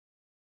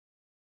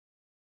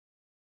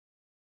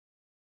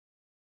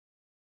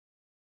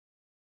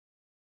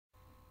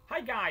Hi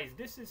guys,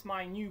 this is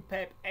my new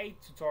pep8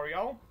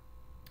 tutorial,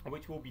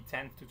 which will be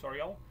 10th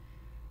tutorial.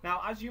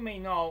 Now, as you may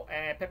know,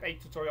 pep8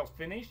 tutorials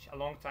finished a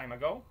long time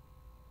ago,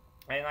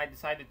 and I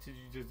decided to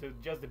do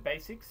just the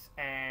basics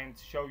and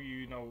show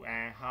you,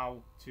 how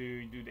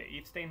to do the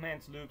if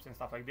statements, loops, and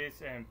stuff like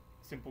this, and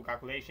simple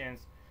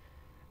calculations,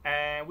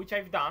 which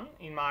I've done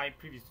in my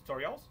previous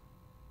tutorials.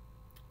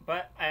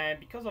 But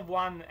because of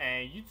one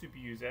YouTube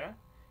user,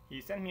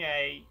 he sent me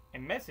a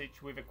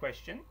message with a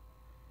question.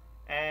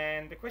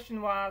 And the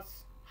question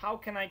was, how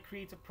can I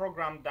create a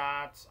program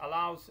that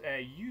allows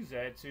a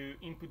user to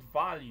input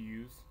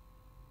values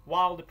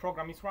while the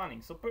program is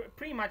running? So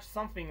pretty much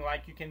something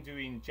like you can do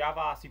in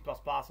Java, C++,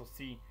 or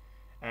C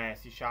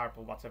Sharp,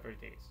 or whatever it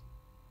is.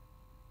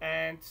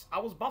 And I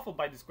was baffled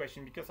by this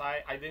question because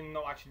I didn't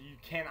know actually you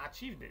can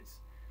achieve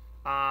this.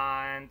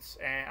 And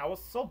I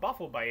was so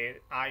baffled by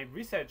it, I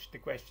researched the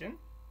question,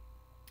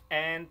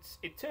 and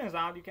it turns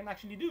out you can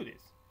actually do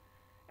this.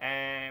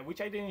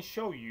 Which I didn't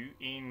show you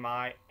in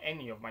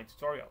any of my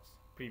tutorials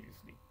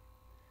previously.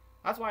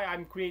 That's why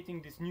I'm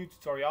creating this new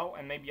tutorial,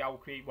 and maybe I will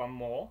create one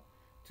more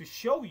to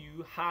show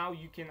you how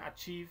you can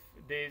achieve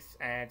this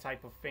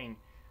type of thing.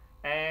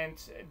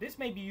 And this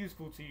may be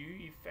useful to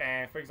you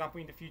if, for example,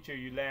 in the future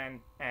you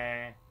learn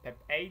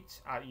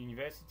pep8 at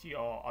university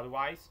or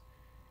otherwise.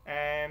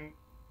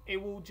 It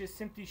will just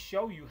simply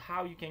show you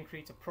how you can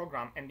create a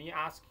program and then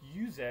ask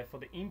user for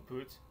the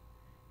input,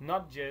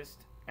 not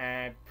just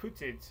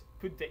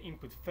put the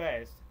input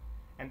first,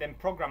 and then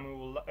program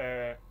will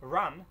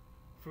run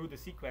through the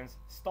sequence,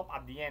 stop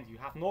at the end. You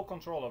have no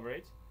control over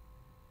it,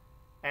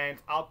 and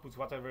output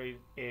whatever it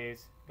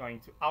is going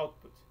to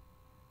output.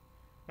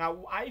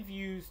 Now, I've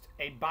used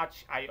a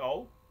batch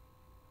IO,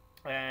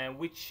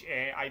 which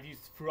I've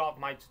used throughout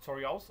my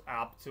tutorials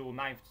up to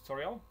 9th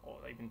tutorial, or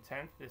even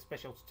 10th, the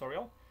special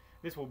tutorial.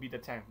 This will be the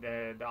 10th,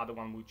 the other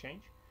one will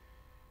change.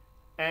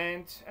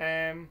 And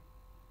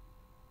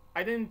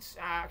I didn't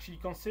actually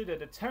consider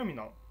the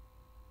terminal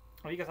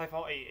because I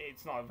thought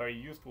it's not very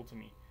useful to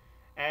me.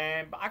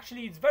 But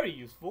actually it's very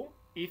useful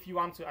if you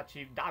want to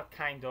achieve that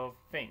kind of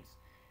things.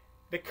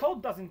 The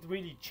code doesn't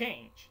really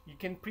change. You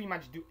can pretty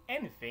much do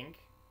anything,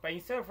 but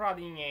instead of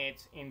running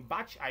it in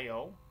batch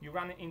IO, you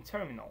run it in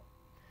terminal.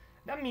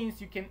 That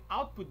means you can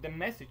output the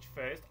message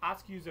first,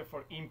 ask user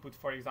for input,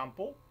 for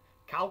example,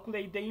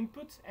 calculate the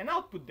input and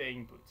output the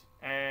input,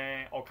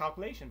 or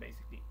calculation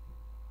basically.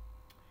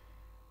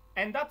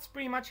 And that's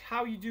pretty much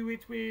how you do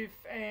it with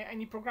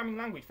any programming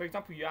language. For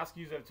example, you ask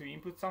user to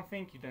input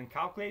something, you then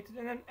calculate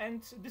it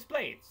and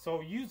display it.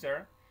 So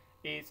user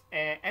is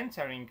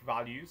entering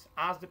values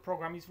as the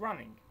program is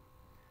running.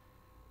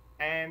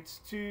 And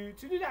to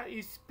do that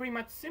is pretty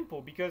much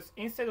simple, because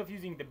instead of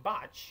using the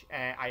batch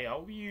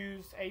IO, we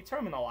use a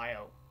terminal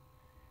IO.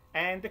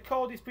 And the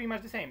code is pretty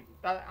much the same.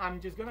 I'm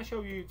just going to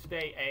show you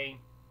today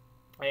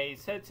a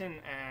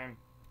certain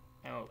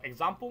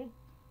example.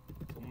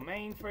 So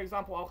main, for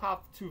example, I'll have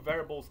two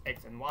variables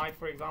x and y,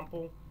 for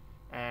example,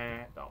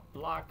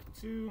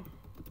 black2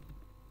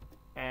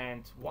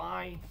 and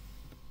y,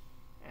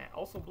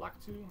 also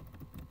black2.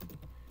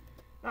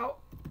 Now,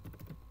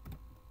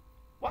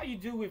 what you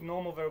do with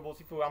normal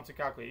variables if you want to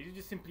calculate, you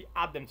just simply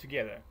add them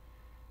together.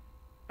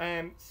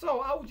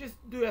 So I will just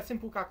do a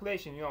simple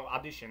calculation,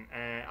 addition.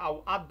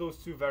 I'll add those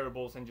two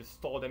variables and just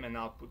store them and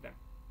output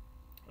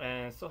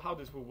them. So how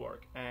this will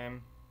work?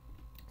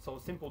 So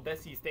simple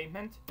deci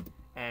statement.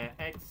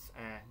 X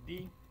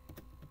d,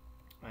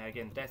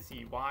 again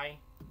deci y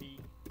d,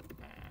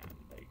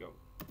 there you go.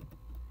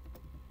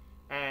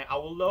 I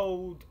will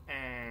load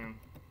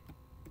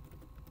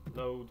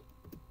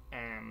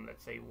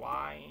let's say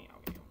y,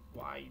 okay,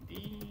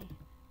 yd,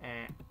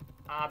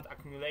 add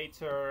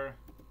accumulator,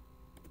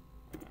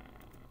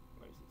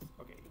 where is this?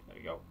 Okay, there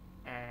you go.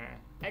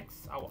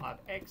 X, I will add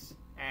x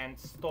and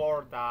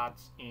store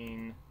that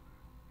in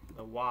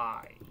the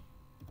y.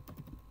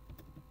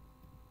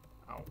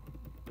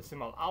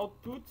 Decimal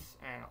outputs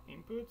and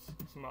inputs,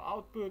 decimal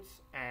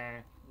outputs,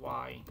 and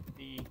y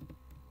d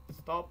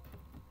stop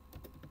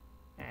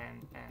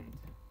and end.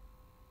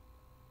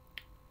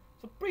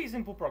 So pretty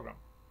simple program.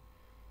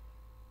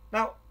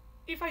 Now,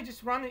 if I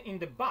just run it in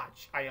the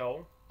batch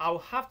IO, I'll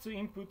have to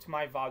input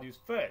my values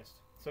first.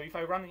 So if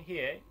I run it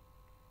here,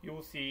 you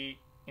will see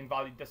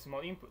invalid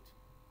decimal input.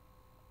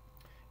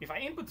 If I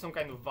input some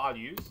kind of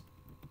values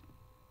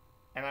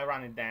and I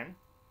run it then,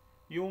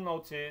 you'll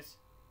notice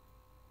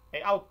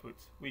a output,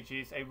 which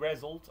is a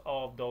result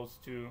of those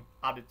two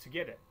added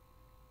together.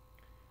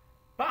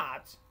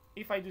 But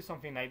if I do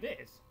something like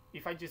this,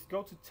 if I just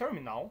go to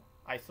terminal,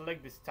 I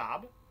select this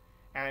tab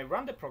and I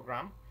run the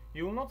program,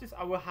 you will notice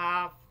I will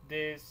have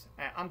this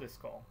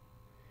underscore,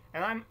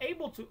 and I'm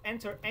able to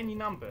enter any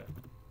number.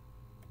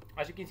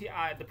 As you can see,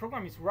 the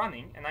program is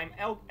running and I'm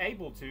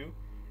able to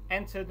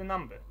enter the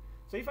number.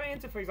 So if I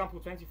enter, for example,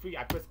 23,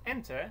 I press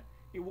enter,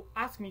 it will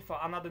ask me for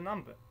another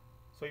number.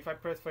 So if I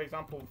press, for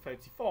example,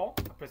 34,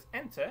 I press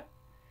enter,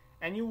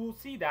 and you will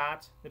see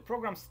that the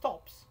program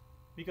stops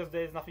because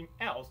there is nothing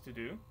else to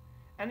do,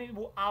 and it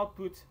will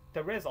output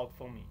the result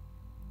for me.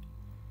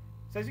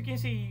 So as you can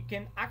see, you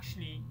can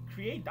actually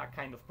create that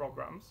kind of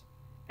programs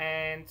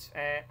and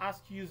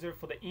ask user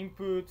for the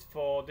input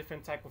for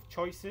different type of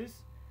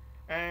choices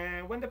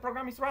when the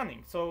program is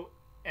running. So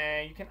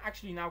you can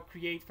actually now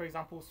create, for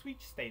example,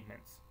 switch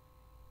statements.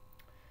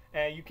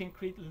 You can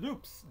create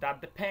loops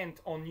that depend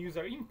on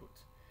user input.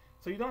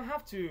 So you don't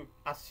have to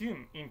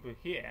assume input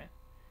here,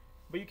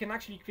 but you can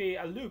actually create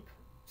a loop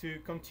to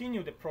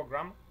continue the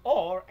program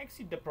or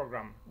exit the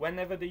program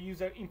whenever the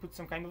user inputs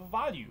some kind of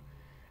value.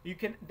 You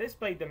can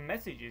display the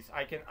messages.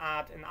 I can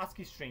add an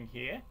ASCII string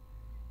here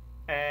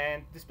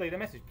and display the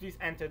message. Please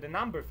enter the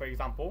number, for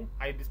example.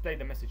 I display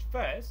the message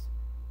first,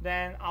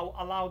 then I'll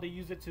allow the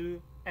user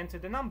to enter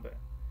the number.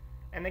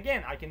 And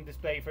again, I can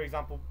display, for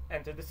example,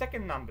 enter the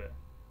second number,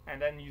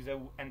 and then user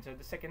will enter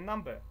the second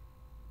number,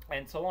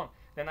 and so on.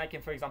 Then I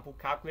can, for example,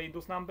 calculate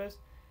those numbers,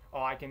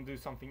 or I can do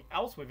something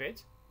else with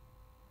it.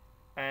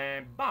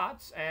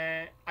 But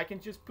I can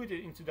just put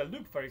it into the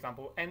loop, for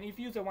example, and if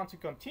user wants to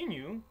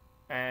continue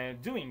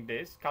doing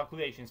this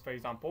calculations, for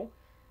example,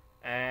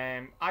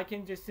 I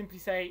can just simply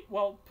say,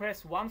 well,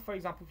 press 1, for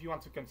example, if you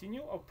want to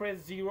continue, or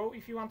press 0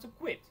 if you want to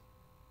quit.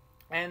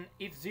 And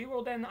if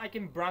 0, then I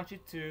can branch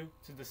it to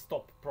the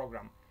stop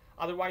program.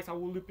 Otherwise, I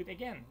will loop it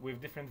again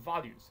with different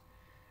values.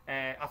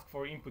 Ask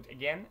for input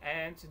again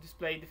and to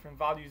display different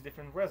values,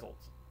 different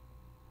results.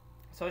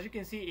 So as you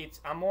can see, it's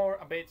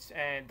a bit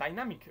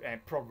dynamic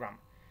program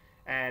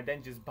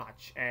than just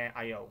batch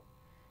IO.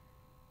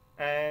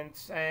 And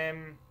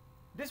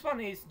this one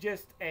is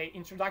just an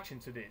introduction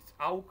to this.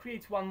 I will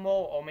create one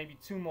more or maybe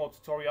 2 more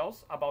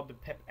tutorials about the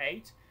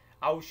pep8.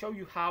 I will show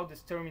you how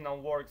this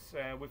terminal works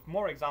with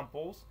more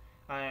examples,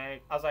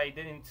 as I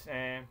didn't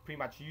pretty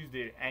much use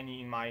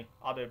any in my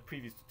other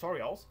previous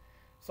tutorials.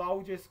 So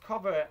I'll just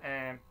cover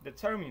the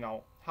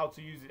terminal, how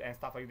to use it and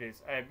stuff like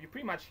this. You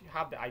pretty much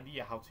have the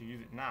idea how to use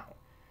it now.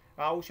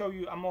 I will show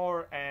you a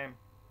more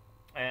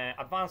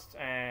advanced,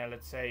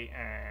 let's say,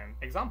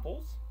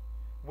 examples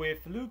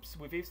with loops,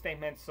 with if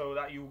statements, so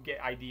that you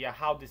get idea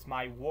how this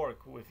might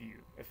work with you,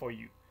 for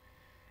you.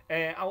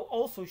 I'll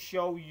also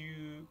show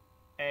you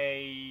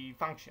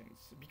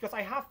functions, because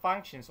I have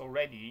functions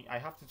already. I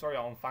have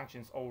tutorial on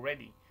functions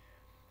already.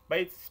 But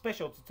it's a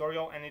special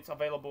tutorial and it's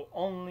available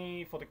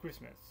only for the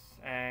Christmas.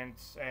 And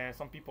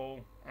some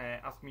people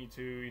ask me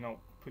to,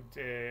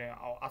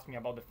 ask me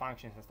about the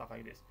functions and stuff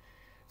like this.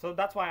 So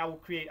that's why I will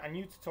create a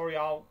new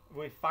tutorial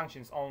with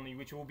functions only,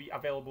 which will be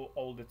available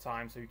all the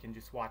time, so you can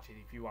just watch it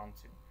if you want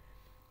to.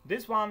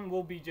 This one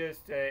will be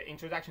just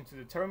introduction to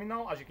the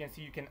terminal. As you can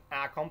see, you can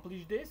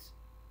accomplish this.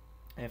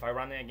 And if I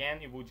run it again,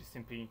 it will just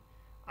simply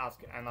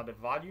ask another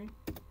value.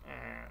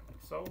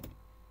 Like so.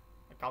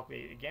 I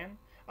calculate it again.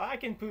 I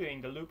can put it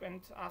in the loop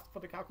and ask for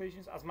the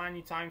calculations as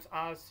many times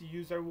as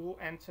user will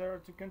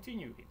enter to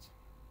continue it.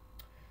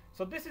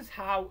 So this is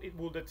how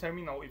the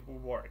terminal will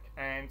work,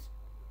 and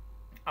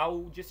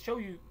I'll just show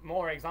you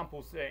more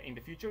examples in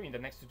the future, in the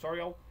next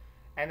tutorial,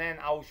 and then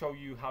I'll show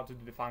you how to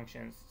do the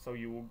functions, so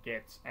you will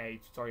get a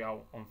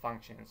tutorial on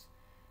functions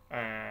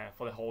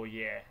for the whole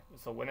year.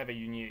 So whenever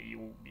you need it, you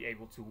will be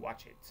able to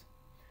watch it.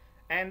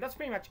 And that's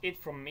pretty much it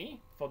from me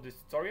for this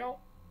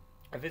tutorial.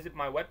 Visit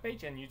my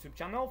webpage and YouTube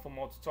channel for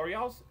more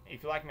tutorials.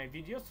 If you like my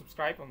videos,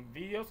 subscribe on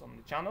videos on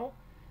the channel.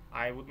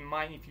 I wouldn't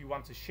mind if you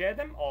want to share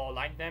them or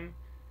like them.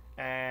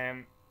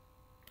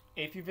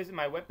 If you visit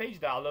my webpage,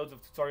 there are loads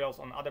of tutorials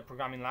on other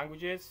programming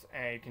languages.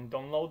 You can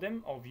download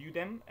them or view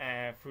them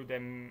through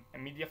the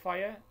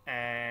Mediafire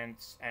and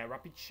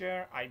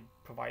RapidShare. I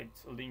provide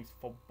links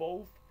for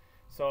both,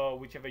 so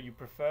whichever you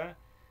prefer.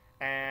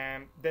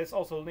 There's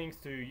also links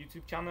to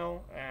YouTube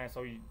channel,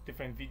 so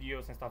different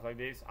videos and stuff like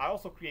this. I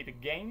also create a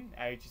game,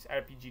 which is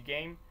RPG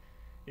game.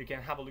 You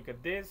can have a look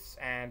at this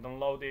and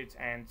download it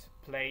and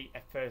play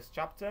a first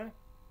chapter,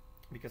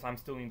 because I'm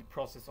still in the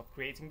process of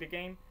creating the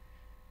game.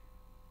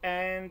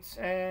 And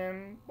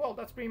well,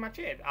 that's pretty much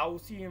it. I will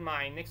see you in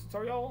my next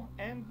tutorial,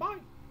 and bye.